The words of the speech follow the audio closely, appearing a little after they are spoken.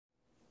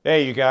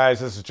Hey, you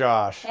guys, this is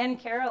Josh And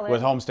Carolyn.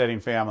 with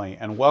Homesteading Family,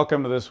 and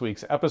welcome to this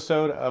week's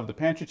episode of the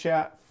Pantry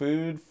Chat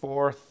Food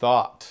for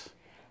Thought.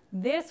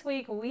 This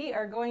week we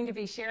are going to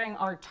be sharing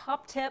our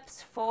top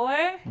tips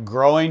for...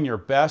 Growing your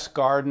best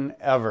garden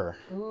ever.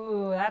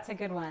 Ooh, that's a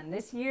good one.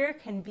 This year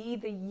can be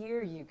the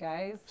year, you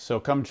guys. So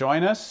come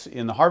join us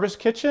in the Harvest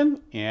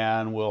Kitchen,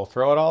 and we'll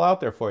throw it all out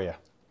there for you.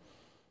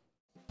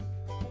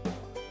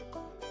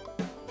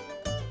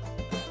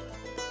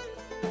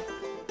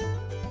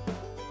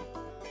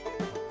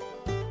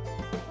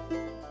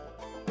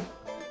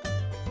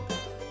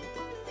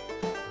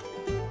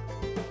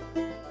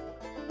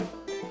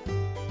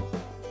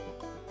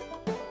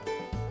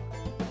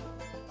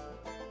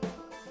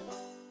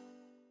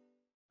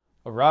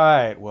 All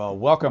right, well,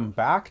 welcome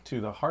back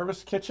to the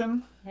Harvest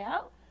Kitchen. Yeah.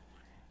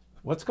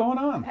 What's going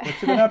on?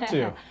 What you been up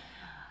to?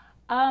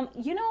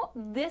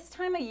 This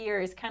time of year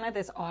is kind of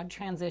this odd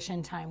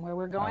transition time where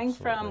we're going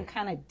from Absolutely.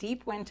 kind of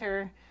deep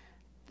winter,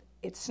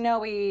 it's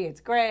snowy, it's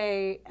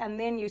gray, and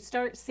then you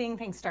start seeing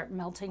things start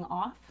melting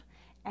off.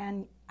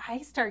 And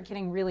I start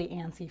getting really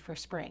antsy for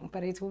spring,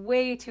 but it's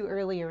way too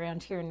early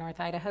around here in North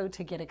Idaho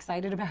to get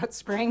excited about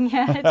spring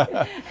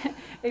yet.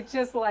 It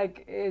just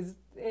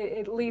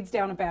it leads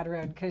down a bad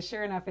road because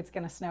sure enough, it's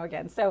going to snow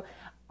again. So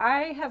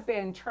I have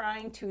been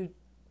trying to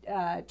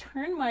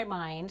turn my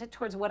mind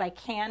towards what I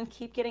can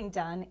keep getting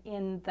done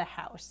in the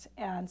house.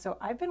 And so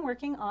I've been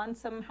working on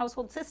some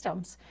household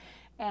systems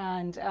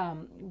and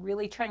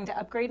really trying to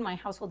upgrade my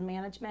household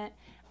management.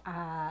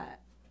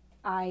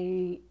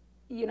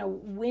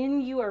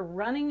 When you are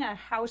running a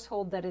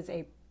household that is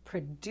a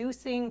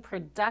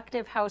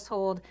productive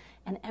household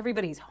and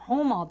everybody's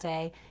home all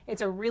day,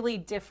 it's a really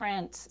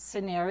different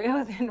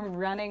scenario than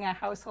running a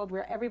household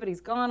where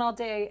everybody's gone all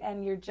day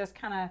and you're just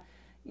kind of,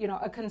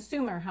 a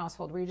consumer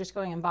household where you're just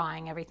going and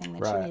buying everything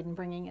that you need and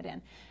bringing it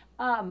in.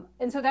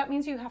 And so that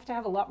means you have to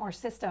have a lot more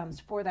systems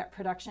for that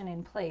production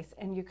in place,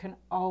 and you can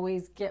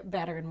always get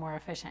better and more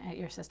efficient at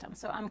your system.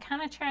 So I'm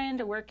kind of trying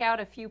to work out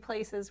a few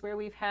places where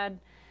we've had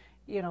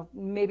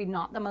maybe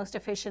not the most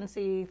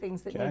efficiency,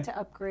 things that need to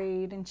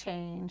upgrade and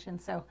change.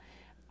 And so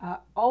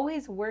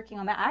always working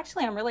on that.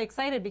 Actually, I'm really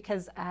excited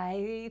because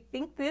I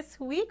think this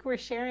week we're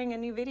sharing a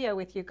new video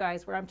with you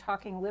guys where I'm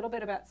talking a little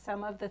bit about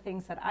some of the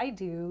things that I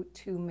do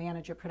to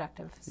manage a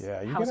productive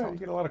household. You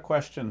get a lot of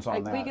questions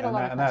on that. We get a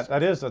lot of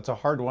questions. That's a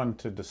hard one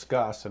to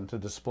discuss and to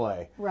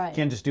display. Right. You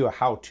can't just do a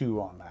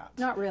how-to on that.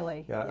 Not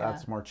really. Yeah,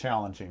 that's more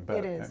challenging. But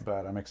it is.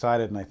 But I'm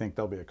excited, and I think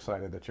they'll be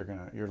excited that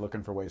you're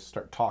looking for ways to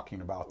start talking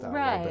about that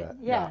a little bit.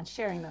 Yeah, and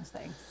sharing those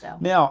things. So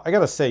now I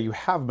got to say, you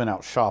have been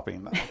out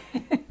shopping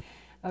though.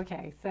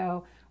 Okay,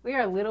 so we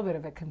are a little bit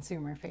of a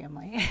consumer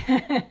family,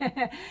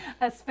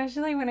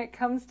 especially when it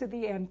comes to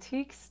the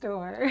antique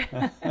store.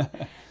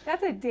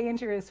 That's a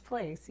dangerous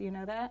place, you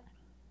know that?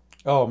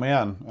 Oh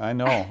man, I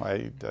know.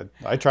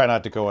 I try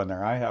not to go in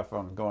there. I have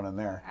fun going in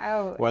there.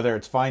 Oh. Whether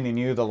it's finding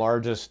you the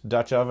largest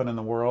Dutch oven in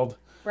the world,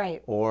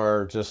 right,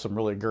 or just some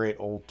really great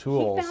old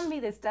tools. He found me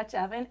this Dutch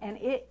oven, and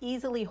it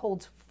easily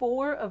holds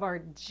 4 of our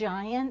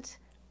giant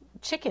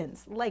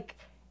chickens, like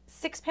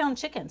 6-pound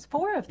chickens,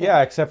 4 of them.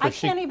 Yeah, except for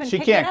she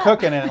can't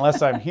cook in it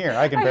unless I'm here.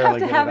 I can barely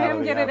get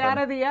it out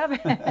of the oven. I have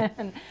to have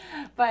him get it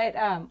out of the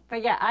oven.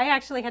 But yeah, I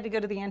actually had to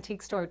go to the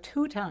antique store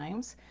 2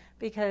 times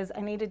because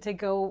I needed to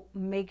go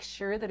make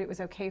sure that it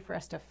was okay for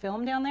us to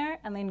film down there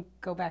and then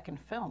go back and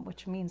film,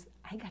 which means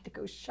I got to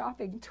go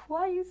shopping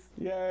twice.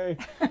 Yay.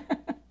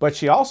 But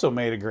she also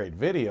made a great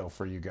video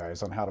for you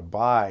guys on how to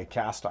buy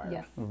cast iron.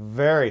 Yes.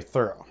 Very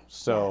thorough.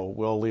 So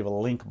we'll leave a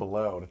link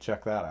below to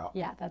check that out.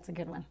 Yeah, that's a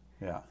good one.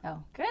 Yeah.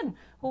 Oh, good.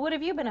 Well, what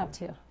have you been up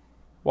to?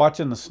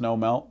 Watching the snow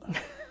melt.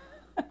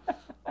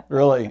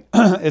 Really,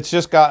 it's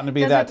just gotten to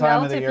be that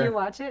time of the year. Does it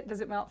melt if you watch it? Does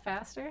it melt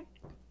faster?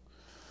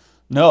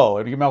 No,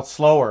 it melts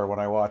slower when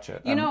I watch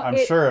it. I'm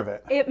sure of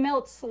it. It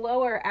melts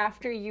slower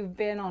after you've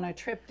been on a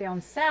trip down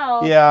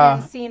south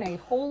and seen a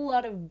whole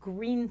lot of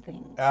green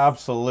things.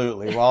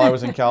 Absolutely. While I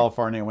was in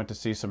California, I went to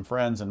see some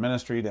friends in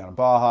ministry down in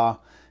Baja,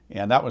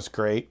 and that was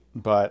great,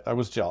 but I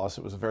was jealous.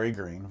 It was very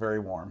green, very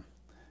warm.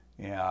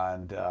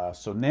 And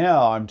so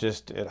now I'm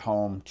just at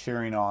home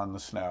cheering on the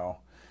snow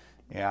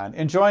and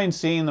enjoying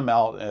seeing the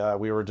melt.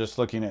 We were just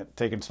looking at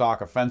taking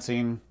stock of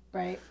fencing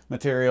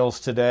materials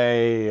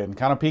today and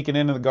kind of peeking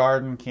into the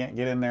garden. Can't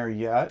get in there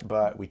yet,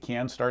 but we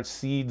can start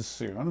seeds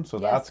soon, so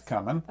that's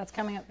coming. That's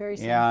coming up very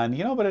soon.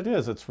 And but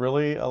it's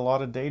really a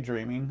lot of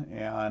daydreaming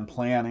and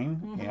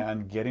planning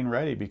and getting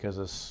ready, because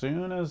as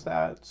soon as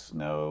that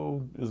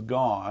snow is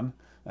gone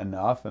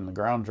enough and the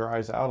ground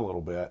dries out a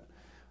little bit,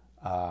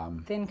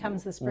 then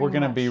comes the spring rush. We're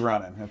going to rush. Be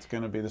running. It's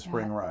going to be the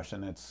spring rush,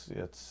 and it's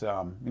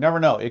you never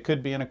know. It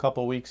could be in a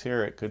couple weeks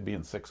here. It could be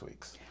in 6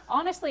 weeks.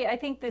 Honestly, I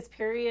think this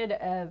period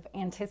of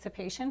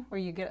anticipation where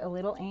you get a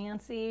little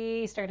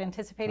antsy, start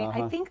anticipating,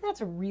 I think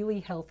that's really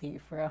healthy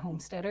for a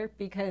homesteader,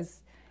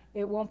 because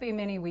it won't be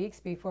many weeks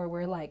before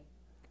we're like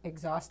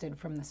exhausted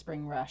from the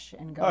spring rush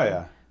and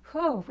going,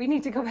 Oh, we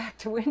need to go back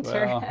to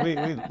winter. Well, we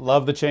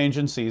love the change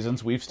in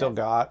seasons. We've still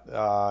got,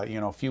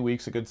 a few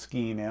weeks of good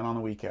skiing in on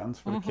the weekends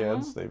for the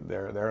kids.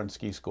 They're in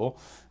ski school.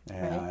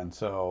 And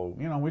so,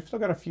 we've still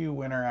got a few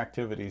winter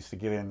activities to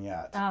get in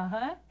yet.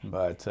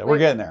 But we're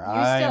getting there.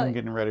 I'm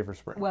getting ready for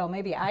spring. Well,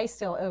 maybe I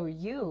still owe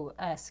you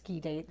a ski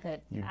date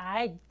that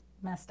I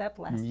messed up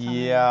last time.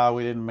 Yeah,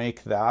 we didn't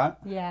make that.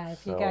 Yeah,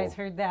 if you guys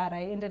heard that,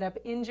 I ended up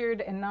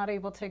injured and not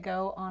able to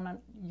go on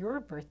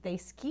your birthday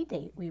ski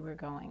date we were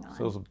going on.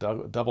 So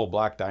those double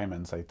black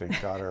diamonds, I think,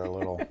 got her a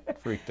little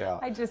freaked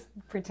out. I just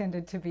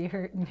pretended to be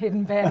hurt and hid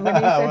in bed when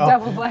he said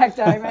double black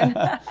diamond.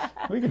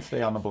 We can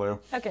stay on the blue.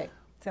 Okay,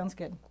 sounds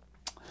good.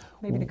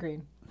 Maybe the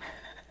green.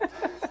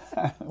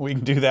 We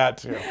can do that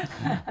too.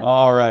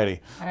 All righty.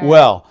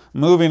 Well,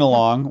 moving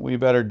along, we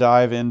better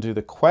dive into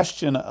the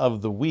question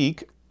of the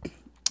week,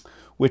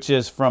 which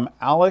is from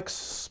Alex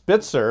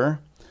Spitzer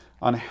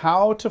on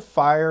how to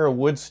fire a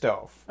wood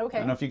stove. Okay. I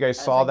don't know if you guys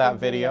saw that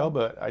video,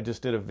 but I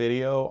just did a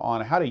video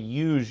on how to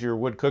use your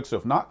wood cook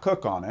stove. Not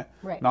cook on it,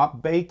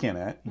 not bake in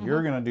it.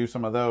 You're going to do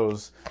some of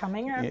those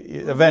coming up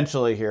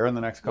eventually here in the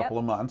next couple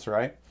of months,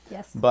 right?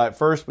 Yes. But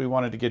first, we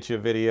wanted to get you a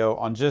video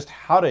on just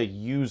how to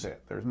use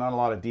it. There's not a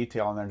lot of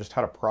detail in there, just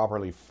how to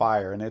properly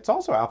fire. And it's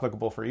also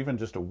applicable for even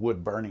just a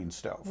wood burning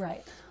stove.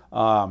 Right.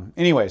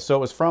 Anyway, so it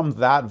was from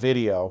that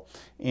video,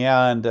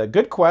 and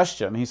good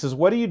question. He says,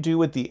 what do you do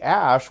with the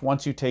ash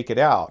once you take it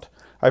out?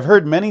 I've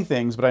heard many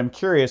things, but I'm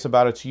curious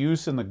about its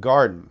use in the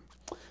garden.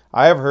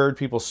 I have heard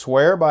people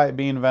swear by it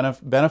being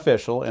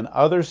beneficial and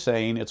others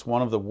saying it's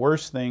one of the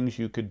worst things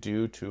you could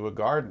do to a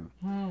garden.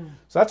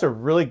 So that's a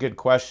really good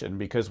question,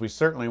 because we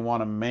certainly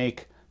want to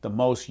make the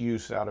most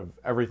use out of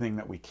everything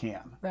that we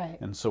can. Right.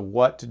 And so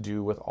what to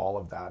do with all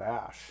of that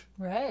ash.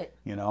 Right.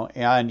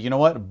 And you know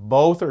what?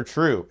 Both are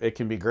true. It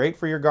can be great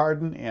for your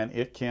garden and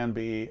it can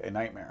be a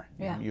nightmare.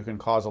 Yeah. You can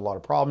cause a lot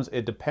of problems.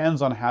 It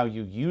depends on how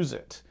you use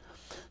it.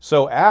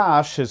 So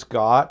ash has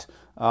got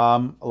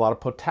a lot of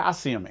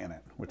potassium in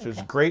it, which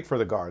is great for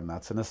the garden.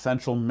 That's an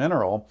essential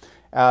mineral,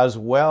 as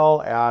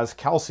well as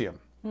calcium,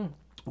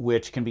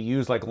 which can be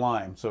used like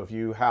lime. So if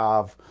you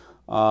have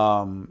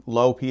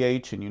low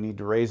pH and you need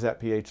to raise that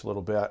pH a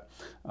little bit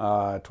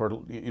toward,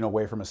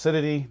 away from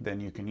acidity,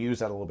 then you can use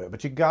that a little bit.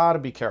 But you got to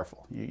be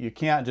careful. You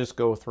can't just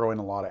go throwing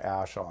a lot of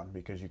ash on,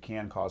 because you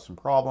can cause some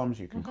problems.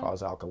 You can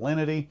cause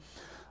alkalinity.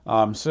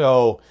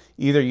 So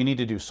either you need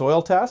to do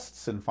soil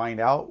tests and find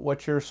out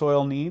what your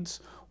soil needs,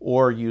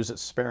 or use it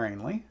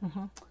sparingly.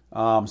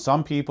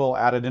 Some people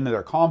add it into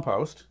their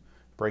compost,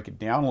 break it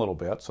down a little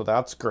bit, so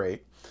that's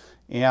great.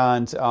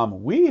 And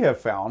we have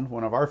found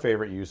one of our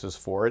favorite uses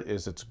for it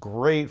is it's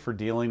great for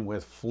dealing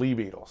with flea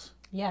beetles.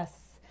 Yes,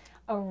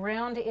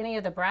 around any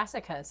of the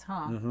brassicas,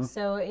 huh?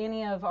 So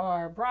any of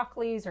our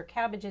broccolis or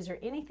cabbages or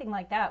anything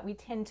like that, we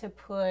tend to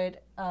put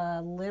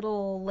a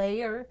little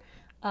layer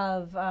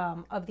of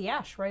the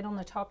ash right on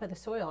the top of the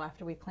soil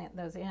after we plant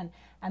those in.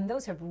 And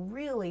those have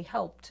really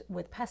helped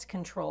with pest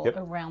control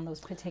around those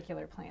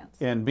particular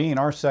plants. And being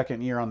our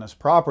second year on this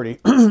property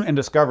and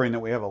discovering that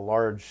we have a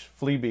large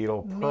flea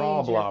beetle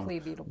problem,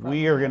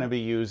 we are going to be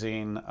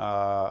using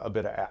a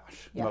bit of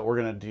ash. But we're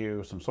going to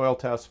do some soil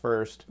tests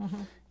first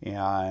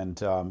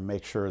and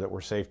make sure that we're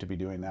safe to be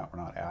doing that.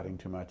 We're not adding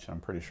too much. I'm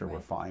pretty sure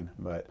we're fine.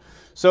 But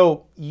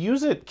so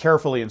use it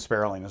carefully and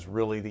sparingly is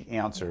really the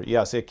answer.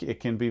 Yes, it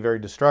can be very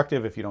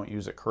destructive if you don't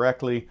use it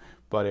correctly,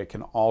 but it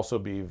can also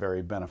be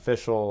very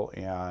beneficial,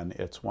 and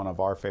it's one of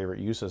our favorite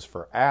uses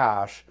for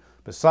ash.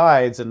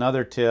 Besides,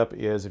 another tip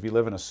is if you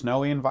live in a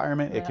snowy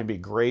environment, it can be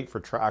great for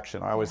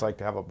traction. I always like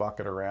to have a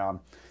bucket around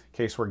in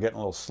case we're getting a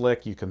little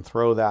slick. You can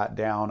throw that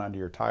down under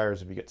your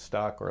tires if you get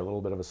stuck, or a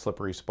little bit of a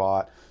slippery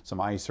spot, some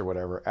ice or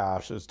whatever.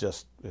 Ash is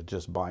it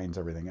just binds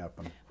everything up.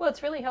 Well,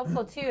 it's really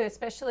helpful too,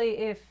 especially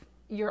if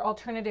your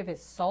alternative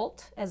is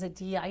salt as a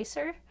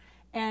de-icer,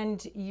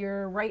 and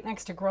you're right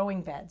next to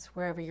growing beds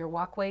wherever your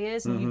walkway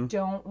is, and you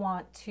don't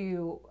want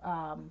to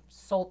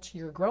salt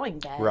your growing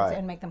beds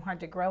and make them hard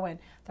to grow in.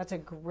 That's a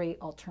great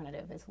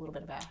alternative, is a little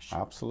bit of ash.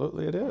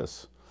 Absolutely it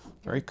is.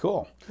 Very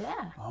cool.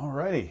 Yeah. All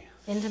righty.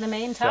 Into the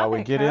main topic. Shall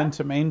we get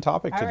into main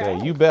topic today?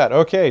 Right. You bet.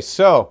 Okay,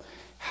 so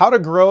how to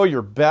grow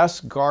your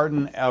best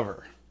garden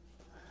ever.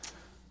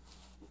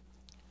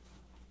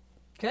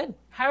 Good.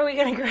 How are we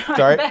going to grow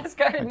our best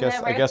garden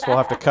ever? I guess we'll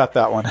have to cut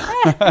that one.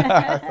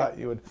 I thought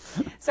you would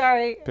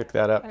pick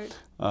that up.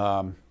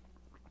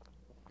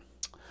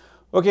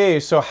 Okay,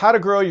 so how to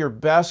grow your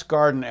best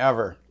garden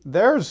ever.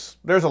 There's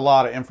a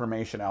lot of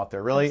information out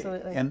there, really.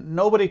 Absolutely. And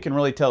nobody can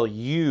really tell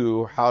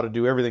you how to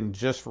do everything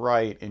just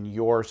right in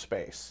your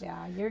space.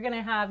 Yeah, you're going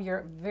to have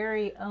your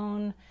very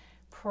own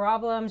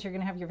problems. You're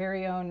going to have your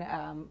very own,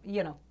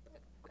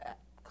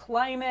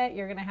 climate.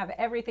 You're going to have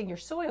everything. Your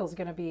soil is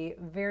going to be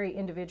very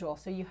individual.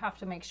 So you have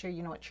to make sure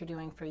you know what you're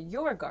doing for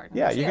your garden.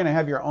 Yeah, you're going to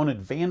have your own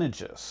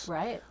advantages.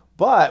 Right.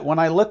 But when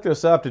I looked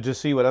this up to just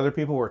see what other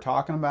people were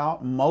talking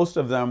about, most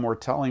of them were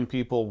telling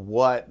people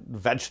what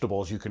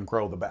vegetables you can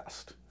grow the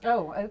best.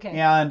 Oh, okay.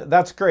 And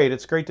that's great.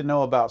 It's great to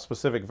know about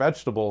specific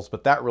vegetables,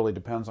 but that really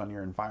depends on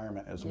your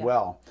environment as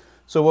well.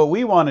 So what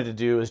we wanted to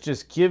do is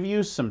just give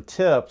you some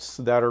tips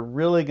that are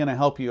really going to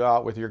help you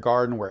out with your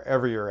garden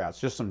wherever you're at.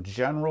 It's just some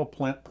general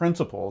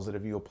principles that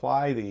if you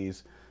apply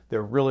these,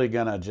 they're really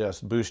going to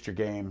just boost your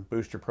game,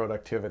 boost your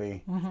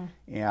productivity,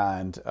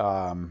 and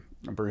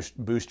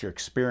boost your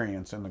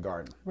experience in the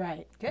garden.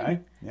 Right. Good. Okay?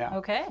 Yeah.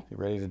 Okay. You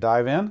ready to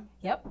dive in?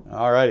 Yep.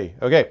 All righty.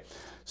 Okay.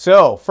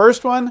 So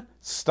first one,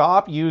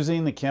 stop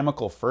using the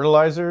chemical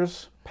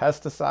fertilizers,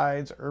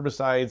 pesticides,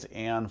 herbicides,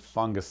 and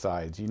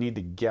fungicides. You need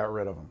to get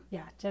rid of them.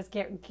 Yeah, just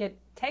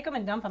take them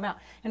and dump them out.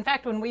 In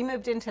fact, when we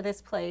moved into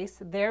this place,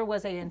 there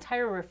was an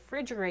entire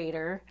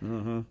refrigerator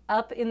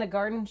up in the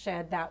garden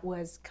shed that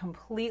was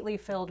completely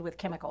filled with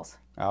chemicals.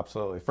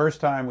 Absolutely. First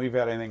time we've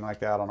had anything like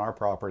that on our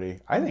property,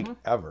 I think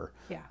ever.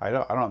 Yeah. I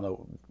don't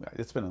know.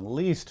 It's been at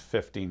least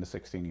 15 to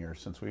 16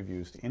 years since we've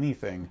used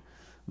anything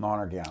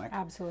non-organic.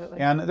 Absolutely.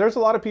 And there's a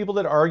lot of people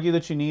that argue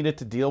that you need it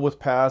to deal with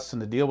pests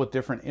and to deal with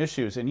different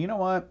issues. And you know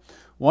what?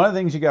 One of the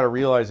things you got to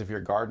realize if you're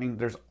gardening,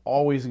 there's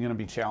always going to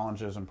be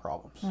challenges and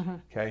problems.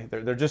 Okay?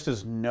 There just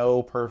is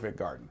no perfect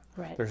garden.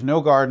 Right. There's no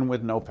garden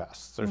with no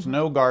pests. There's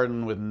no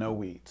garden with no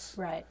weeds.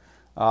 Right.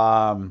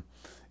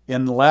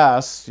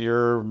 Unless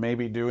you're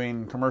maybe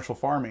doing commercial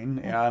farming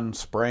and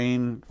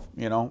spraying,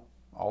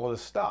 all of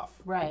this stuff.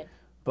 Right.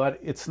 But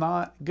it's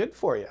not good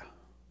for you.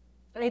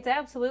 It's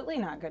absolutely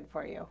not good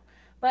for you.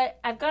 But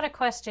I've got a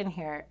question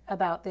here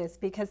about this,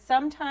 because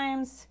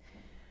sometimes,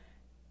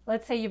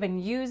 let's say you've been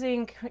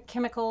using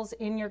chemicals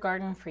in your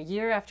garden for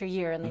year after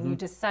year, and then you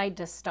decide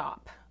to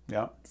stop.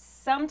 Yeah.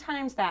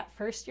 Sometimes that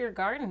first year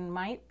garden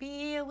might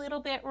be a little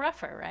bit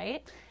rougher,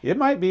 right? It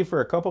might be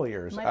for a couple of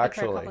years, Might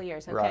actually. be for a couple of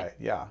years, okay. Right,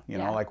 yeah. You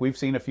know, Yeah. like we've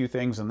seen a few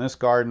things in this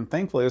garden.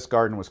 Thankfully, this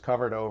garden was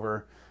covered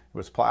over. It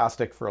was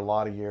plastic for a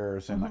lot of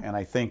years, and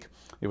I think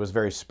it was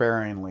very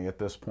sparingly at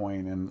this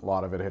point, and a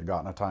lot of it had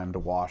gotten a time to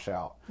wash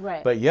out.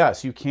 Right. But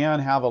yes, you can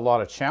have a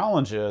lot of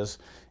challenges,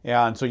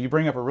 and so you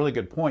bring up a really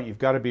good point. You've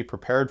got to be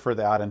prepared for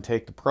that and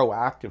take the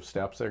proactive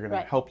steps that are going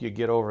to help you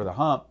get over the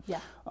hump. Yeah.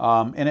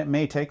 And it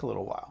may take a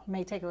little while. It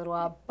may take a little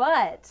while,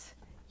 but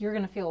you're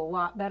going to feel a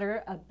lot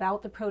better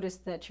about the produce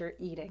that you're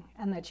eating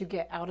and that you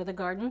get out of the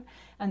garden.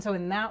 And so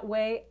in that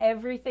way,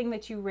 everything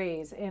that you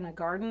raise in a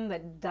garden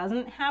that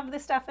doesn't have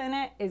this stuff in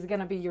it is going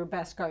to be your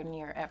best garden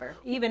year ever,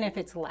 even if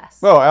it's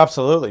less. Oh,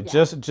 absolutely.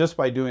 Yeah. Just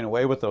by doing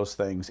away with those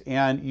things.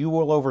 And you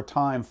will over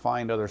time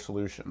find other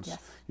solutions. Yes.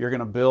 You're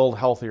going to build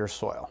healthier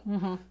soil.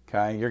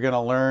 Okay. You're going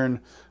to learn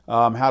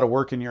how to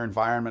work in your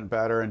environment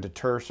better and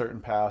deter certain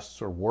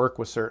pests or work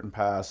with certain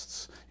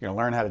pests. You're going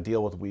to learn how to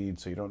deal with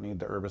weeds so you don't need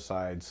the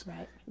herbicides.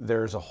 Right.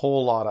 There's a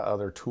whole lot of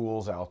other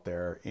tools out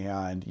there,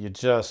 and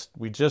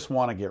we just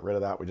want to get rid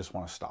of that. We just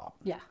want to stop.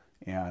 Yeah.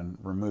 And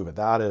remove it.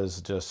 That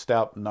is just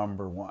step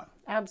number one.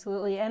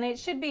 Absolutely. And it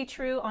should be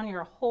true on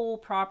your whole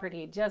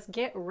property. Just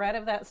get rid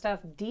of that stuff,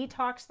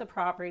 detox the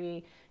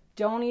property.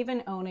 Don't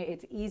even own it.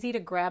 It's easy to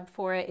grab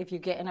for it if you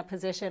get in a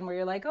position where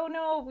you're like, oh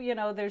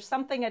no, there's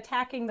something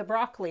attacking the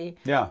broccoli.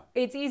 Yeah.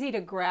 It's easy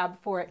to grab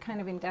for it kind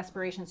of in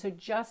desperation. So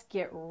just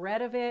get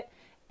rid of it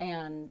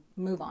and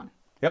move on.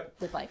 Yep.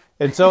 With life.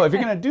 And so if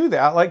you're going to do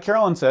that, like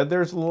Carolyn said,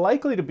 there's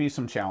likely to be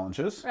some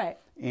challenges. Right.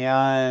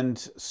 And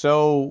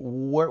so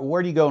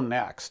where do you go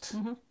next?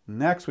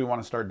 Next, we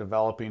want to start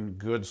developing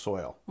good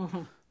soil.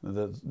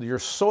 Your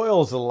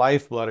soil is the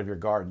lifeblood of your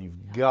garden.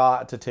 You've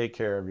got to take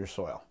care of your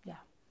soil. Yeah.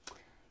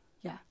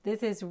 Yeah.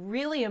 This is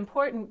really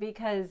important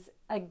because,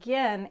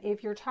 again,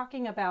 if you're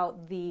talking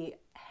about the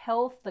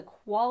health, the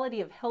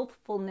quality of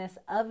healthfulness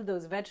of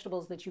those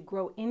vegetables that you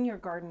grow in your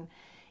garden,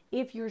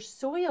 if your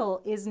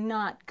soil is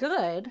not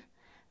good,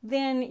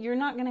 then you're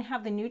not going to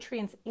have the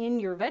nutrients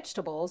in your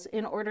vegetables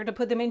in order to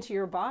put them into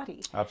your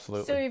body.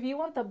 Absolutely. So if you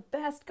want the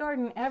best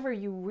garden ever,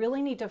 you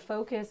really need to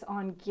focus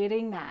on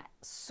getting that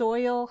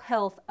soil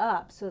health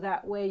up so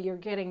that way you're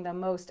getting the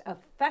most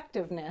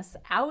effectiveness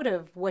out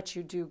of what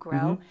you do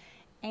grow.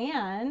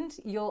 And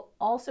you'll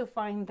also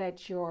find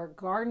that your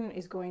garden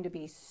is going to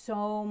be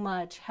so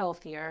much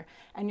healthier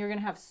and you're going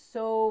to have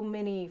so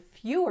many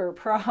fewer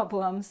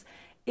problems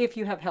if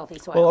you have healthy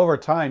soil. Well, over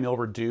time, you'll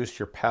reduce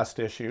your pest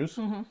issues.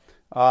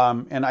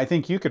 And I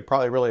think you could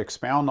probably really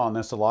expound on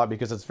this a lot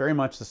because it's very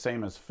much the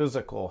same as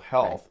physical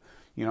health.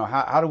 Right. You know,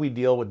 how do we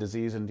deal with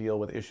disease and deal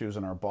with issues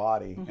in our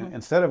body? And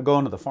instead of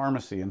going to the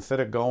pharmacy, instead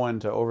of going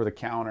to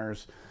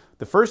over-the-counters,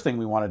 the first thing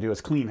we want to do is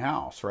clean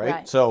house,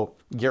 right? So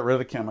get rid of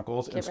the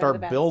chemicals and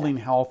start building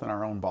health in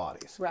our own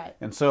bodies. Right.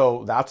 And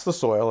so that's the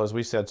soil, as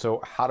we said.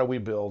 So how do we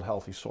build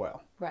healthy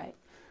soil? Right.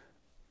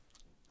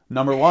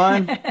 Number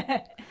one,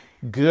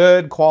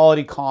 good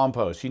quality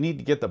compost. You need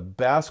to get the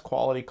best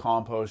quality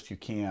compost you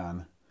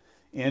can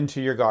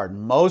into your garden.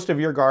 Most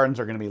of your gardens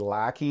are going to be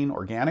lacking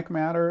organic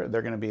matter.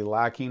 They're going to be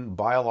lacking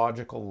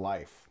biological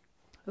life.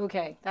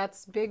 Okay,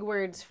 that's big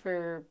words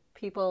for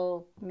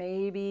people.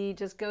 Maybe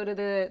just go to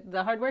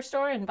the hardware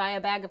store and buy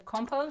a bag of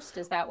compost.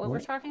 Is that what we're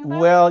talking about?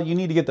 Well, you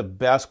need to get the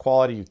best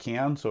quality you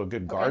can. So a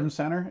good garden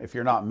center. If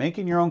you're not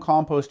making your own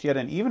compost yet,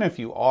 and even if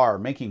you are,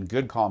 making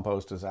good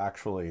compost is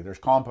actually, there's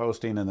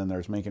composting and then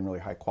there's making really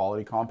high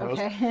quality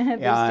compost. Okay,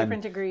 there's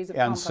different degrees of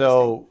composting. And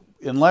so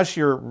unless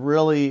you're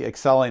really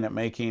excelling at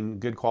making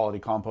good quality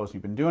compost,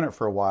 you've been doing it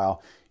for a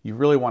while, you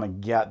really want to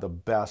get the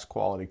best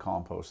quality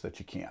compost that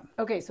you can.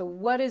 Okay, so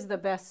what is the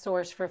best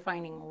source for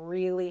finding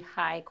really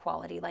high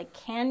quality? Like,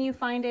 can you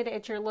find it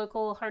at your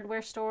local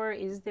hardware store?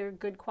 Is there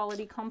good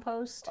quality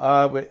compost?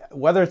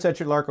 Whether it's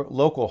at your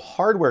local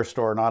hardware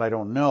store or not, I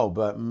don't know,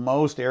 but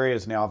most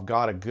areas now have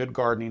got a good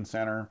gardening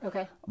center.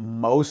 Okay.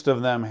 Most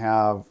of them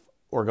have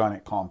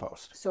organic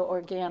compost. So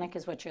organic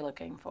is what you're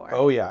looking for.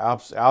 Oh yeah,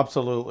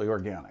 absolutely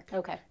organic.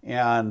 Okay.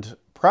 And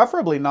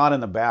preferably not in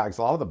the bags.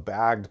 A lot of the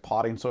bagged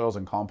potting soils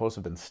and compost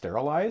have been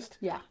sterilized.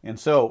 Yeah. And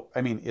so,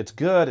 I mean, it's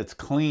good, it's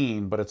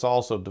clean, but it's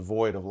also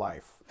devoid of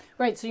life.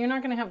 Right, so you're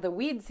not going to have the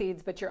weed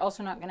seeds, but you're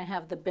also not going to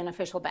have the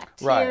beneficial Right,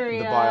 bacteria.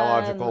 the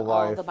biological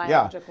life. All the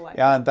biological life.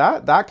 And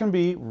that can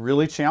be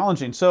really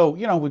challenging. So,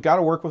 you know, we've got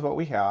to work with what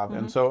we have.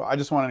 And so I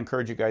just want to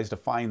encourage you guys to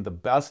find the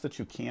best that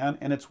you can,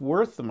 and it's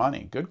worth the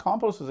money. Good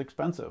compost is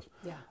expensive.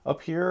 Yeah.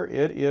 Up here,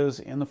 it is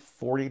in the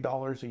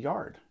 $40 a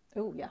yard.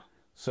 Oh, yeah.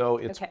 So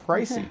it's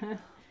pricey,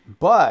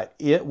 but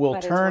it will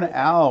turn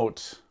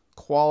out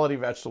quality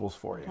vegetables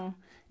for you.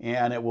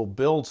 And it will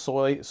build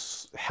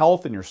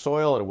health in your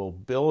soil. It will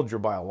build your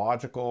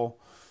biological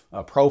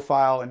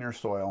profile in your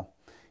soil.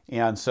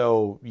 And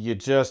so you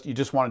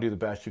just want to do the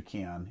best you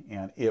can,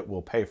 and it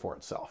will pay for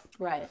itself.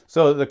 Right.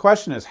 So the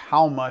question is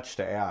how much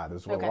to add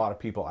is what a lot of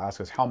people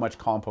ask us. How much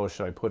compost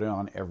should I put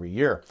on every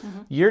year?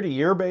 Year to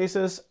year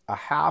basis, a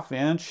 ½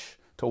 inch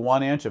to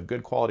 1 inch of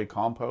good quality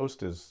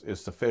compost is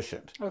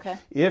sufficient. Okay.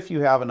 If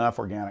you have enough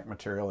organic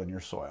material in your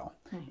soil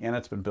and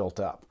it's been built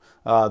up.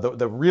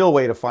 The real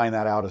way to find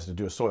that out is to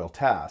do a soil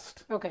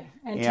test. Okay.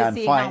 And you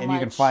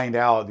can find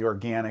out the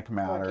organic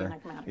matter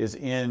is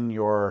in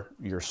your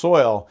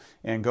soil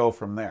and go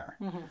from there.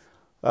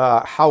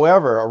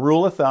 However, a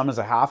rule of thumb is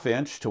a ½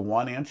 inch to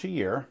 1 inch a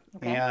year.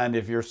 Okay. And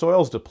if your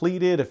soil's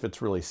depleted, if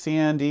it's really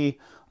sandy,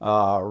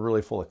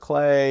 really full of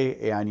clay,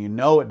 and you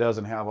know it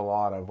doesn't have a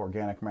lot of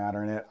organic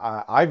matter in it,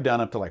 I've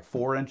done up to like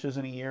 4 inches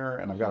in a year,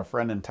 and I've got a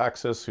friend in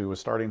Texas who was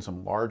starting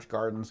some large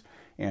gardens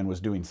and was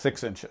doing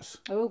 6 inches.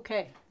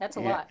 Okay, that's a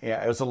lot.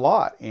 Yeah, it was a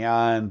lot,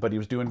 but he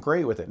was doing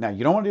great with it. Now,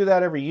 you don't want to do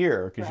that every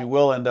year because you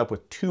will end up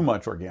with too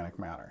much organic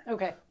matter.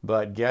 Okay.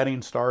 But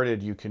getting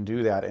started, you can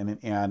do that,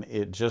 and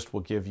it just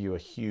will give you a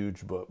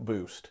huge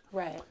boost.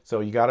 Right. So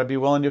you got to be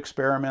willing to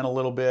experiment a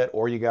little bit,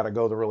 or you got to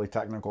go the really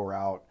technical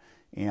route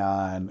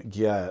and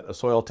get a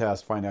soil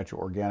test, find out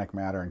your organic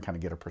matter, and kind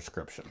of get a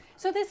prescription.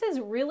 So this is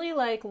really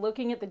like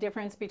looking at the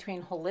difference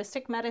between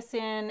holistic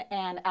medicine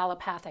and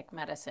allopathic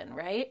medicine,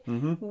 right?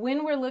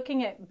 When we're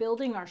looking at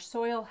building our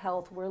soil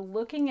health, we're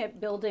looking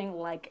at building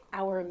like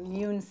our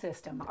immune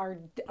system,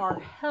 our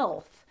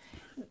health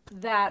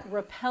that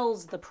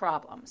repels the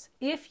problems.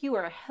 If you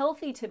are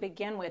healthy to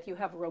begin with, you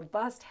have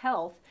robust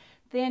health,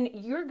 then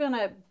you're going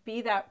to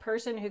be that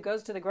person who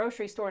goes to the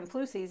grocery store in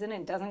flu season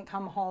and doesn't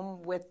come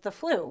home with the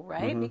flu,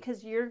 right?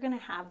 Because you're going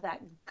to have that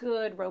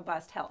good,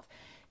 robust health.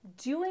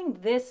 Doing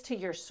this to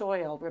your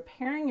soil,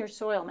 repairing your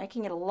soil,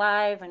 making it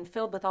alive and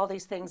filled with all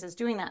these things is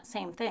doing that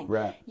same thing.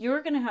 Right.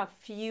 You're going to have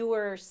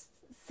fewer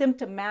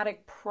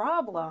symptomatic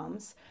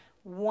problems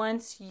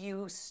once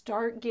you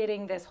start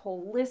getting this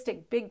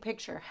holistic, big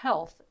picture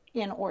health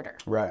in order.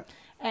 Right.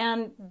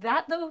 And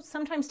that, though,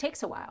 sometimes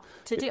takes a while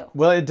to do.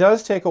 Well, it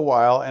does take a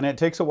while, and it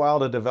takes a while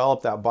to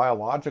develop that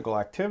biological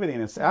activity.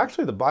 And it's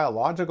actually the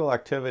biological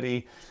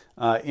activity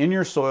in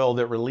your soil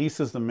that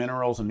releases the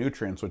minerals and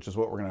nutrients, which is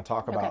what we're going to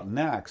talk about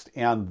next.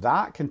 And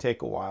that can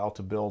take a while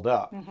to build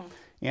up.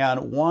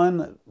 And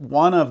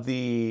one of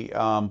the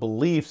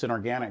beliefs in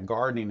organic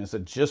gardening is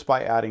that just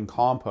by adding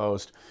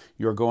compost,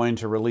 you're going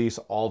to release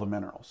all the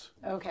minerals.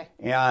 Okay.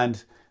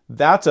 And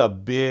that's a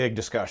big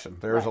discussion.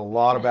 There's a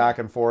lot of back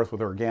and forth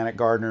with organic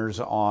gardeners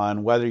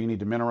on whether you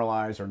need to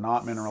mineralize or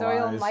not mineralize.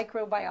 Soil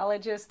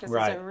microbiologist, this is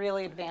a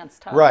really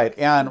advanced topic. Right,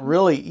 and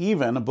really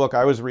even a book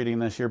I was reading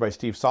this year by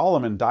Steve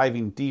Solomon,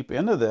 diving deep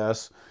into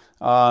this,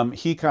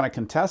 he kind of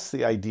contests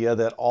the idea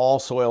that all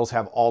soils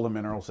have all the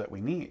minerals that we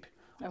need.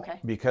 Okay.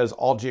 Because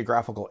all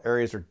geographical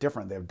areas are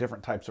different. They have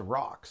different types of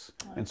rocks.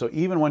 And so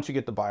even once you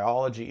get the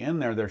biology in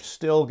there, there's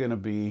still going to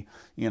be,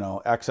 you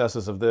know,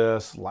 excesses of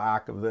this,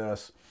 lack of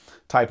this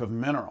type of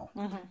mineral.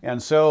 And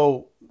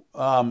so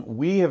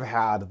we have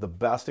had the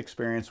best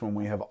experience when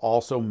we have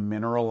also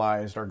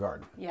mineralized our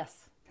garden.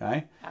 Yes.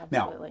 Okay.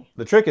 Absolutely. Now,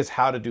 the trick is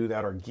how to do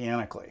that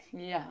organically.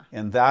 Yeah.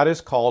 And that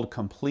is called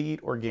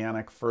complete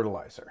organic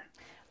fertilizer.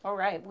 All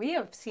right. We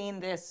have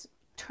seen this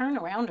turn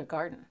around a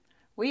garden.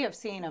 We have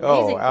seen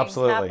amazing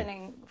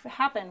things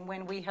happen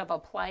when we have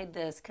applied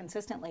this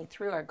consistently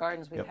through our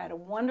gardens. We've had a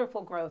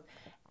wonderful growth.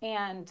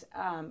 And,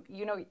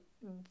 you know,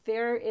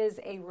 there is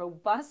a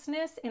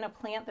robustness in a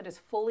plant that is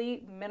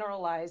fully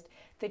mineralized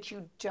that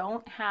you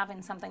don't have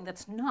in something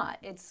that's not.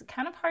 It's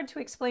kind of hard to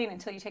explain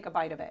until you take a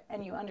bite of it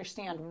and you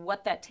understand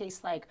what that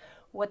tastes like,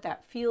 what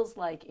that feels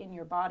like in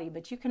your body.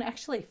 But you can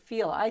actually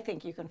feel, I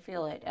think you can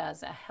feel it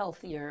as a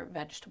healthier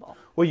vegetable.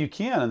 Well, you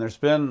can, and there's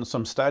been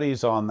some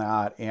studies on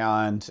that.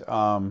 And,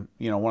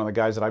 you know, one of the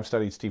guys that I've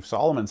studied, Steve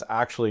Solomon's,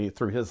 actually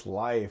through his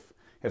life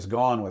has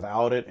gone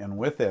without it and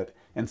with it.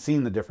 and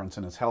seen the difference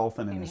in his health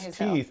and in his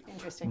teeth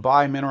Interesting.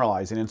 by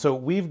mineralizing. And so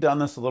we've done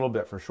this a little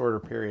bit for shorter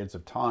periods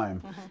of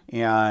time.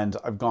 And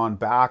I've gone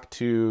back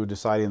to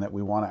deciding that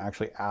we want to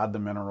actually add the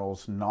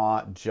minerals,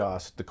 not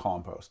just the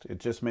compost. It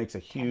just makes a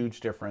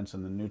huge difference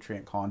in the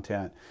nutrient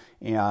content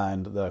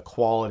and the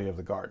quality of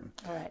the garden.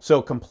 All right.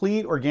 So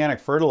complete organic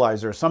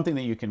fertilizer is something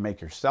that you can make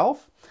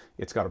yourself.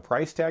 It's got a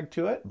price tag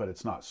to it, but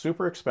it's not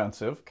super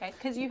expensive. Okay,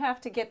 because you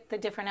have to get the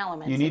different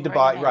elements. You need to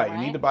buy, you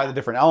need to buy the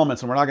different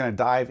elements, and we're not going to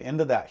dive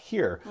into that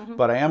here,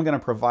 but I am going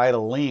to provide a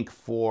link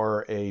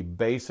for a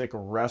basic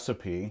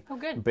recipe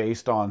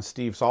based on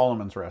Steve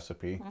Solomon's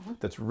recipe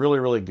that's really,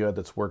 really good,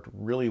 that's worked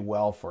really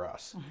well for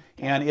us.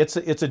 And it's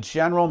a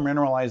general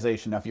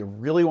mineralization. Now, if you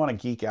really want to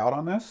geek out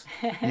on this,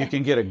 you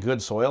can get a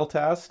good soil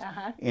test,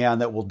 and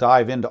that will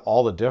dive into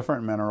all the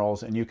different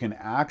minerals, and you can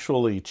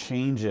actually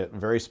change it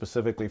very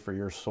specifically for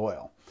your soil.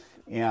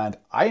 And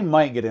I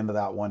might get into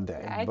that one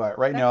day, but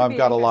right now I've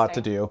got a lot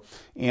to do,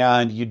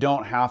 and you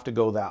don't have to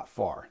go that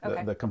far.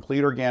 The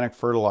complete organic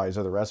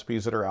fertilizer, the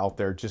recipes that are out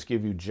there, just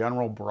give you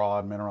general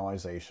broad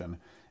mineralization,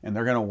 and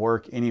they're going to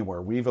work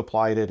anywhere. We've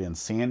applied it in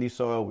sandy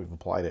soil, we've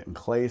applied it in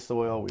clay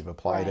soil, we've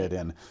applied it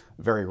in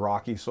very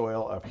rocky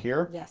soil up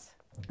here. Yes.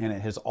 And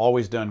it has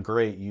always done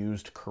great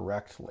used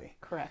correctly.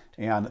 Correct.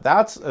 And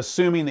that's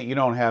assuming that you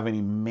don't have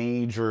any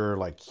major,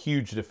 like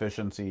huge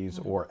deficiencies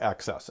or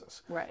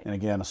excesses. Right. And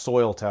again, a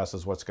soil test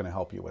is what's going to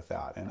help you with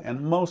that.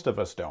 And most of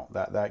us don't.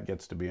 That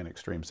gets to be an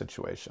extreme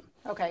situation.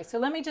 Okay, so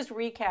let me just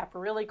recap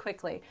really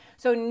quickly.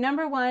 So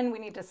number one, we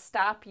need to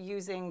stop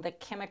using the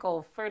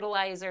chemical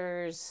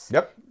fertilizers.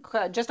 Yep.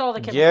 Just all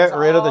the chemicals. Get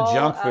rid of the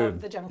junk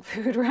food. The junk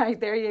food, right,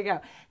 there you go.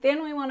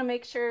 Then we want to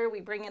make sure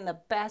we bring in the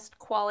best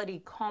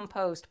quality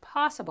compost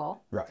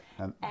possible. Right.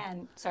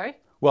 And sorry?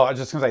 Well, I was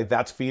just going to say,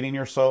 that's feeding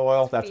your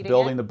soil. That's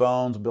building the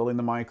bones, building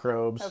the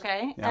microbes.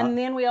 Okay. Yeah. And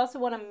then we also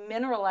want to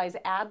mineralize,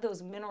 add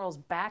those minerals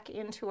back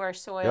into our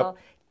soil,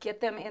 get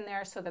them in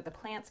there so that the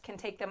plants can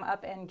take them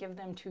up and give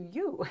them to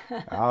you.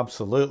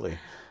 Absolutely.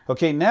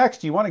 Okay,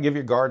 next, you want to give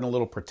your garden a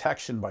little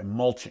protection by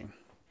mulching.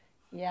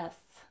 Yes.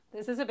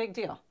 This is a big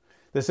deal.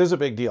 This is a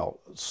big deal.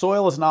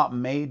 Soil is not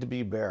made to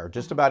be bare.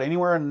 Just about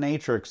anywhere in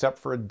nature, except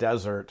for a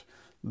desert,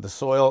 the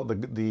soil,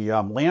 the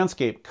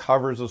landscape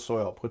covers the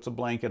soil, puts a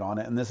blanket on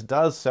it, and this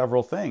does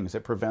several things.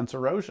 It prevents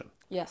erosion.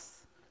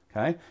 Yes.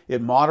 Okay.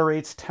 It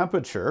moderates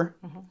temperature.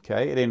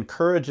 Okay. It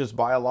encourages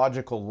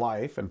biological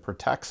life and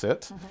protects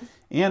it,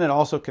 and it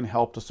also can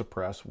help to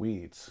suppress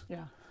weeds.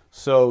 Yeah.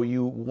 So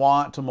you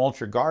want to mulch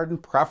your garden.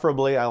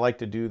 Preferably, I like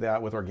to do that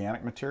with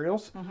organic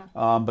materials,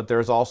 but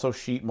there's also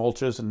sheet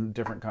mulches and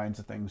different kinds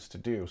of things to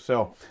do.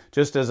 So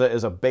just as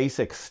a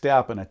basic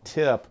step and a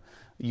tip,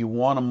 you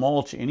want to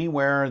mulch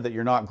anywhere that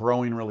you're not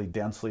growing really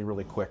densely,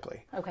 really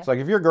quickly. Okay. So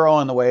like if you're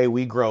growing the way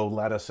we grow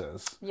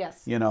lettuces,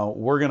 yes, you know,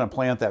 we're going to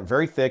plant that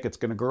very thick. It's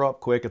going to grow up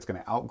quick. It's going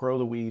to outgrow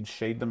the weeds,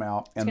 shade them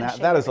out. And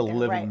that is a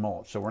living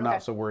mulch. So we're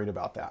not so worried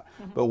about that.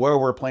 But where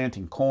we're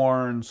planting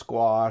corn,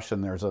 squash,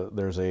 and there's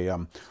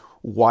a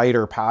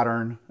wider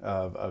pattern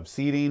of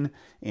seeding,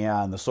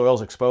 and the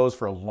soil's exposed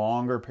for a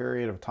longer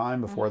period of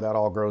time before that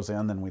all grows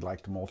in, then we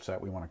like to mulch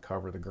that. We want to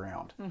cover the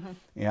ground.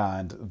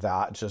 And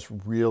that just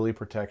really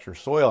protects your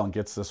soil and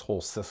gets this whole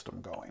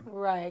system going.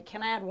 Right.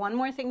 Can I add one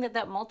more thing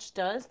that mulch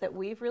does that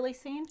we've really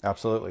seen?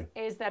 Absolutely.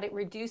 Is that it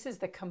reduces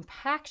the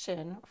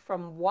compaction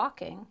from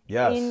walking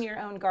Yes. in your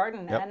own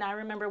garden. Yep. And I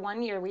remember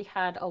one year we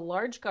had a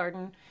large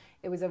garden.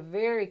 It was a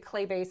very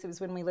clay base. It was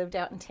when we lived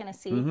out in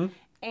Tennessee.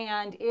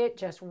 And it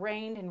just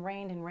rained and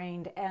rained and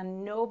rained,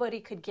 and nobody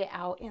could get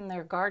out in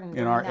their garden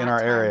in our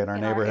area, in our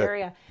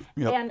neighborhood.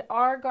 Yep. And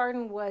our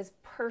garden was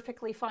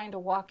perfectly fine to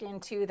walk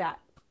into. That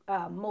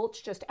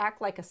mulch just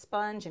act like a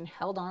sponge and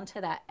held on to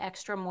that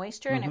extra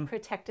moisture, and it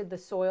protected the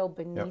soil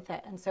beneath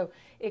it. And so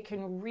it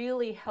can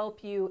really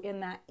help you in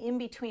that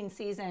in-between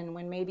season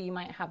when maybe you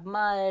might have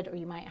mud or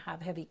you might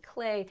have heavy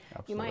clay.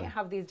 You might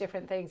have these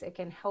different things. It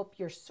can help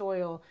your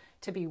soil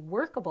to be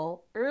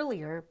workable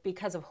earlier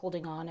because of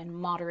holding on and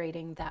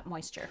moderating that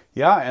moisture.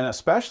 Yeah, and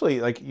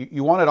especially like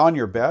you want it on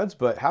your beds,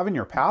 but having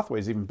your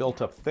pathways even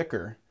built up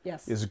thicker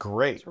is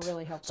great. It's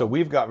really helpful. So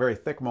we've got very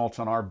thick mulch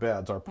on our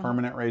beds, our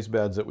permanent raised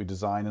beds that we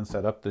designed and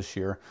set up this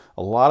year.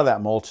 A lot of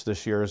that mulch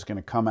this year is going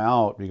to come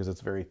out because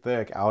it's very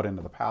thick out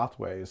into the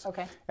pathways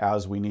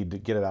as we need to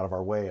get it out of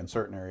our way in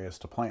certain areas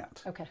to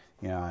plant. Okay.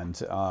 And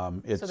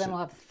it's... So then we'll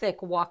have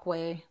thick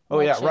walkway. Oh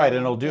yeah, right.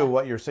 And it'll do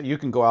what you're saying. You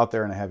can go out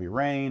there in a heavy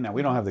rain. Now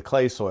we don't have the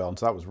clay soil, and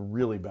so that was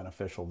really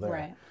beneficial there.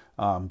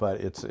 Right. But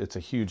it's a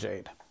huge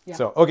aid. Yeah.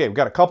 So, okay, we've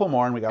got a couple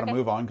more and we got to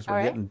move on because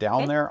we're getting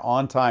down there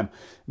on time.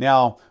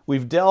 Now,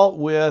 we've dealt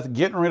with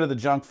getting rid of the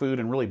junk food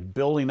and really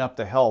building up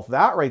the health.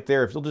 That right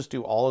there, if you'll just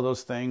do all of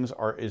those things,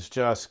 is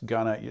just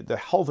gonna, the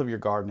health of your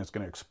garden is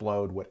going to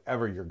explode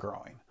whatever you're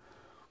growing.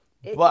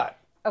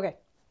 Okay,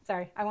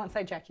 sorry, I won't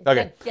sidetrack you.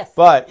 Okay, yes.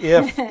 but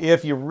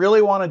if you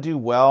really want to do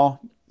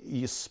well,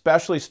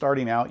 especially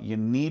starting out, you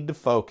need to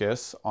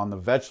focus on the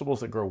vegetables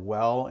that grow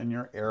well in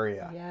your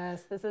area.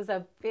 Yes, this is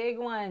a big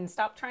one.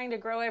 Stop trying to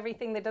grow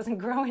everything that doesn't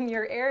grow in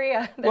your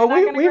area. They're not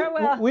going to grow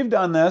well. We've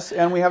done this,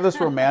 and we have this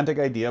romantic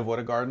idea of what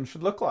a garden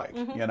should look like,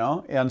 you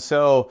know? And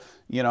so,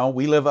 you know,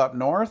 we live up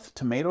north.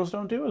 Tomatoes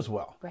don't do as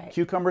well. Right.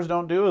 Cucumbers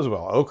don't do as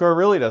well. Okra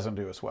really doesn't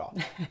do as well.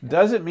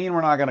 Doesn't mean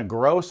we're not going to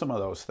grow some of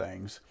those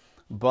things.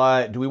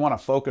 But do we want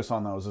to focus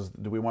on those?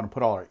 Do we want to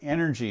put all our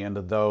energy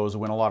into those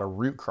when a lot of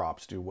root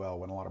crops do well,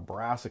 when a lot of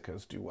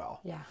brassicas do well?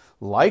 Yeah.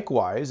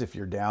 Likewise, if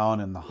you're down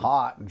in the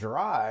hot and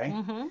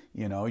dry,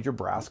 you know, your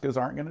brassicas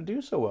aren't going to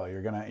do so well.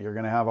 You're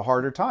gonna have a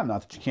harder time.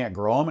 Not that you can't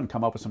grow them and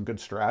come up with some good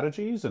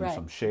strategies and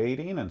some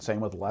shading, and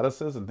same with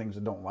lettuces and things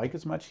that don't like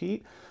as much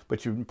heat,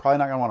 but you're probably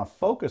not going to want to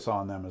focus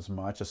on them as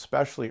much,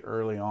 especially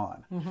early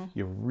on.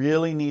 You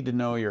really need to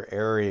know your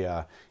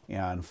area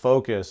and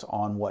focus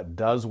on what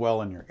does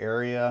well in your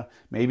area,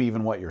 maybe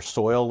even what your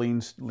soil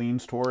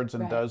leans towards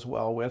and does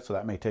well with. So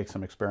that may take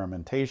some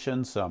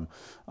experimentation, some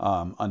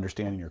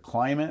understanding your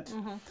climate,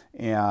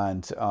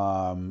 and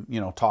you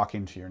know,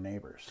 talking to your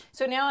neighbors.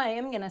 So now I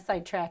am going to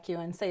sidetrack you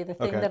and say the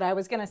thing that I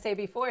was going to say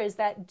before is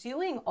that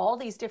doing all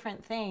these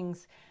different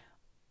things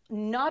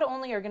not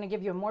only are going to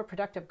give you a more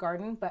productive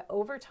garden, but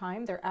over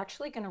time they're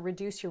actually going to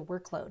reduce your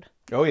workload.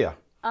 Oh yeah.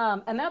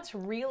 And that's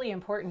really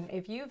important.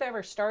 If you've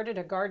ever started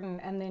a garden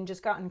and then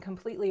just gotten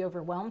completely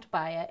overwhelmed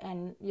by it,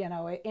 and you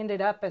know, it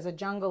ended up as a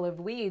jungle of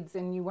weeds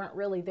and you weren't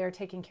really there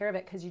taking care of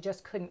it because you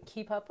just couldn't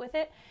keep up with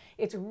it,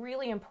 it's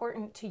really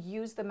important to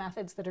use the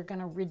methods that are going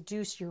to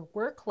reduce your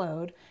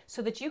workload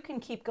so that you can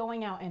keep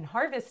going out and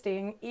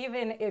harvesting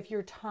even if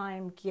your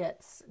time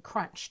gets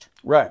crunched.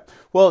 Right.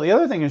 Well, the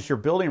other thing is you're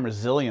building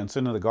resilience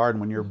into the garden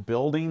when you're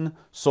building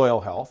soil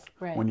health,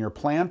 when you're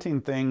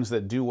planting things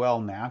that do well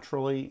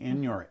naturally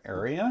in your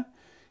area.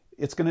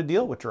 It's going to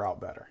deal with drought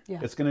better.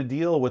 It's going to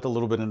deal with a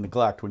little bit of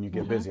neglect when you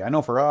get busy. I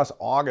know for us,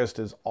 August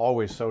is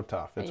always so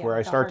tough. It's where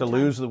I start to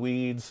lose the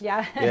weeds.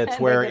 It's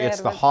where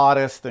it's the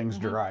hottest, things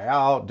dry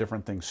out,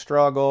 different things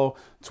struggle.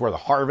 It's where the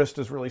harvest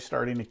is really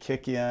starting to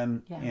kick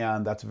in,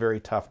 and that's a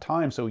very tough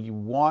time. So you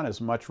want as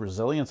much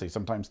resiliency.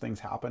 Sometimes things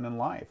happen in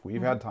life.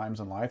 We've had times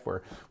in life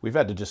where we've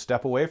had to just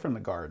step away from the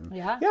garden.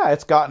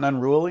 It's gotten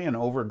unruly and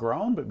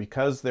overgrown, but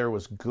because there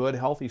was good,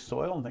 healthy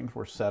soil and things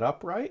were set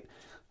up right,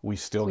 we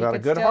still got a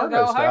good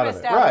harvest out of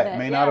it. Right.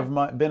 May not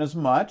have been as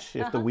much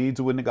if the weeds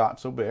wouldn't have got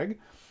so big,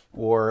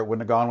 or it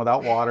wouldn't have gone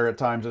without water at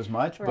times as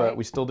much, but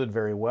we still did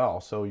very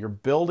well. So you're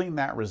building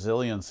that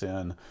resilience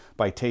in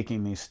by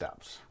taking these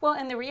steps. Well,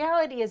 and the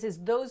reality is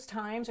those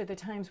times are the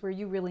times where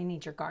you really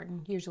need your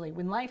garden, usually.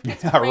 When life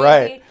gets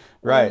crazy,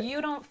 when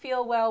you don't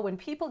feel well, when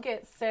people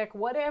get sick,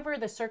 whatever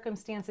the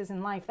circumstances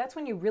in life, that's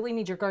when you really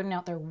need your garden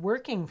out there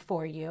working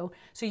for you,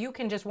 so you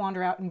can just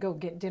wander out and go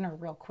get dinner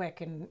real quick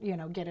and, you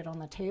know, get it on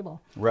the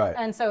table. Right.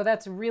 And so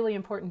that's really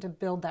important to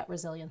build that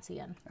resiliency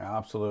in.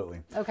 Absolutely.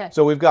 Okay.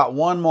 So we've got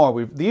one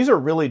more. These are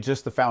really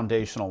just the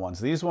foundational ones.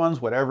 These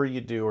ones, whatever you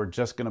do, are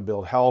just going to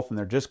build health, and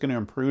they're just going to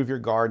improve your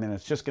garden, and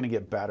it's just going to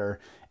get better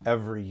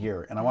every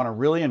year. And I want to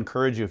really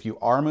encourage you, if you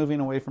are moving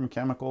away from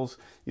chemicals,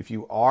 if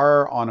you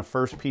are on a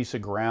first piece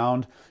of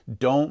ground,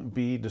 don't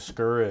be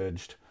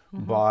discouraged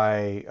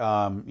by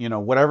you know,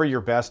 whatever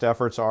your best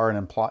efforts are,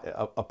 and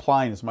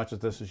applying as much of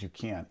this as you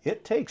can.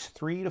 It takes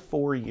 3 to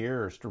 4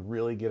 years to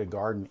really get a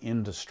garden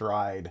into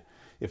stride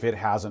if it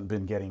hasn't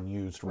been getting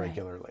used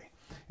regularly.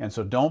 And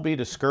so don't be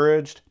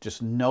discouraged.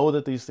 Just know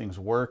that these things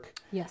work.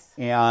 Yes.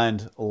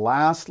 And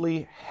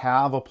lastly,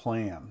 have a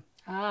plan.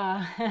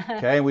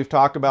 Okay, we've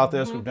talked about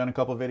this. We've done a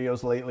couple of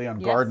videos lately on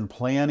garden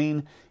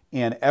planning.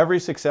 And every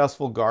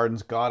successful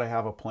garden's got to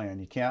have a plan.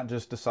 You can't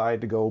just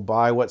decide to go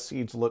buy what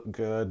seeds look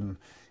good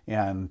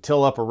and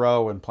till up a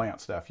row and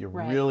plant stuff. You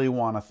really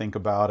want to think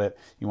about it.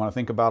 You want to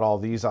think about all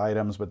these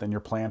items, but then your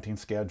planting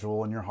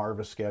schedule and your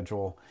harvest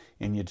schedule,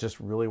 and you just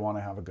really want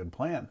to have a good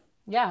plan.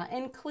 Yeah,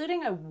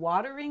 including a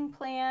watering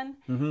plan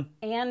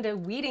and a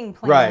weeding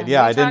plan. Right,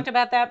 yeah. We talked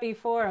about that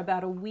before,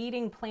 about a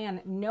weeding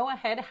plan. Know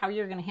ahead how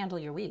you're going to handle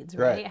your weeds,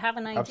 right? Have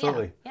an idea.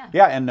 Absolutely.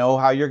 Yeah, and know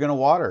how you're going to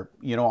water.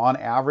 You know, on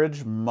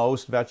average,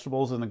 most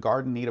vegetables in the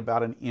garden need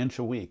about 1 inch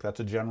a week. That's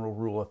a general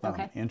rule of thumb,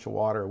 1 inch of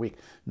water a week.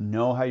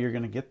 Know how you're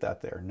going to get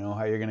that there. Know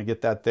how you're going to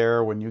get that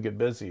there when you get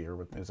busy,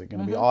 or is it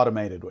going to be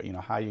automated? You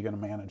know, how are you going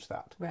to manage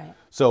that? Right.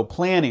 So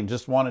planning,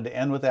 just wanted to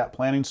end with that.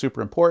 Planning,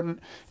 super important.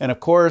 And of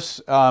course,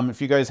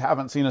 if you guys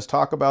haven't seen us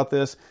talk about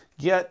this,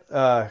 get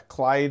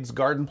Clyde's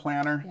Garden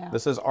Planner.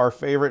 This is our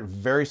favorite,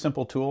 very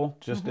simple tool.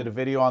 Just did a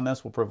video on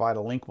this. We'll provide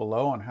a link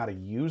below on how to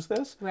use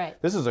this.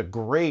 This is a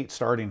great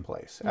starting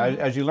place.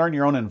 As you learn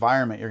your own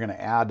environment, you're going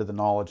to add to the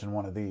knowledge in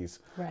one of these.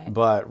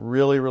 But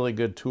really, really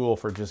good tool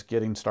for just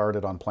getting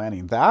started on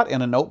planning. That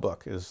and a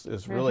notebook is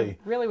really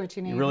what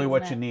you need. Really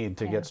what you need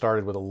to get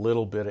started with a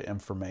little bit of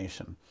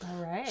information.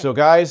 All right. So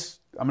guys,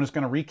 I'm just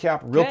going to recap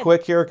real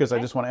quick here because I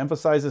just want to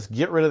emphasize this.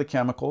 Get rid of the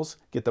chemicals.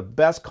 Get the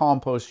best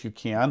compost you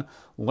can.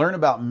 Learn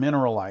about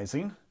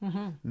mineralizing.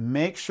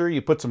 Make sure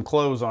you put some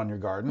clothes on your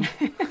garden.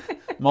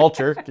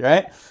 Mulcher,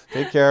 right?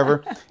 Take care of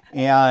her.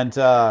 And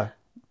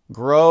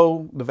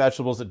grow the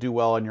vegetables that do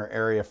well in your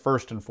area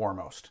first and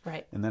foremost.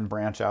 Right. And then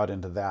branch out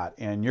into that.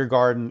 And your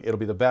garden, it'll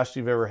be the best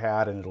you've ever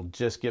had, and it'll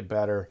just get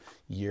better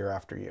year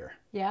after year.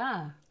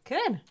 Yeah,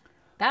 good.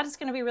 That is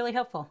going to be really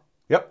helpful.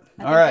 Yep.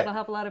 I All think right. that'll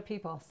help a lot of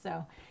people.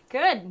 So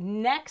good.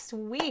 Next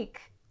week,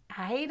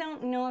 I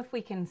don't know if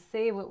we can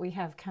say what we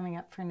have coming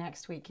up for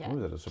next week yet.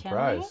 Ooh, that's a Can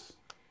surprise.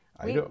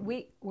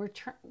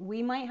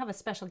 we might have a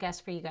special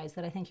guest for you guys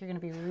that I think you're going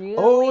to be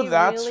really,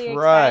 that's really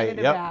right.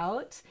 excited Yep.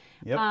 about.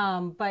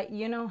 Yep. But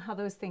you know how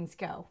those things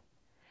go.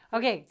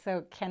 Okay,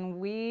 so can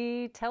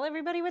we tell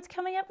everybody what's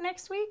coming up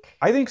next week?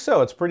 I think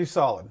so. It's pretty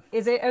solid.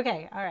 Is it?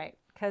 Okay, all right.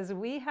 Because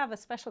we have a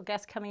special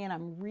guest coming in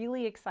I'm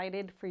really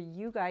excited for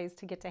you guys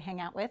to get to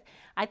hang out with.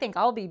 I think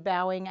I'll be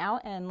bowing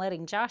out and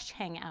letting Josh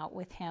hang out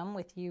with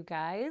you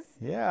guys.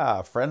 Yeah,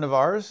 a friend of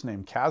ours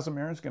named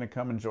Casimir is going to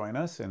come and join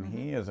us, and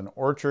he is an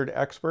orchard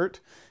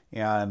expert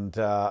and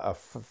a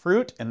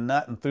fruit and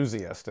nut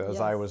enthusiast, as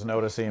I was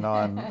noticing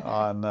on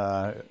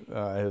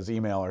his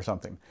email or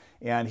something.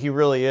 And he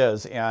really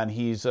is, and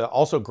he's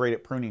also great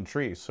at pruning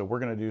trees. So we're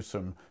going to do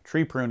some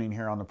tree pruning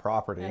here on the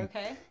property.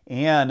 Okay.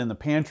 And in the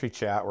pantry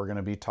chat, we're going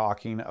to be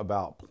talking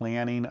about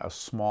planting a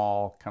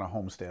small kind of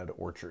homestead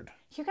orchard.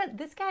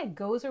 This guy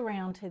goes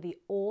around to the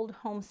old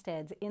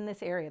homesteads in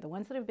this area, the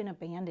ones that have been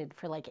abandoned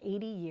for like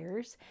 80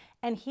 years,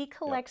 and he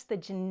collects the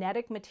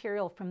genetic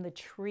material from the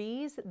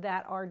trees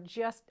that are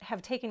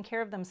have taken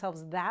care of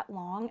themselves that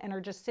long and are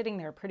just sitting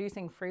there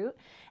producing fruit,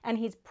 and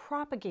he's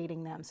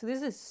propagating them. So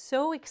this is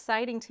so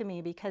exciting to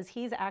me because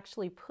he's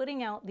actually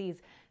putting out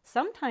these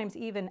sometimes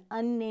even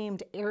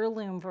unnamed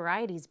heirloom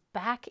varieties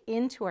back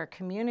into our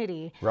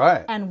community.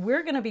 Right. And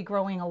we're going to be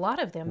growing a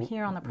lot of them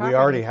here on the property. We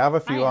already have a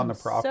few on the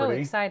property. I'm so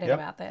excited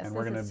about this. And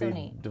we're This going is to so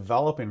be neat.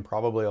 developing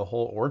probably a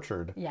whole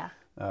orchard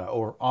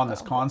on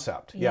this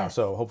concept. Yeah, Yes.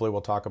 so hopefully we'll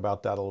talk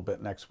about that a little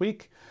bit next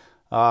week.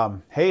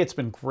 Hey, it's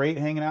been great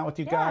hanging out with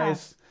you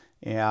guys.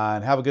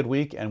 And have a good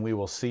week, and we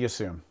will see you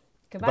soon.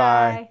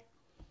 Goodbye.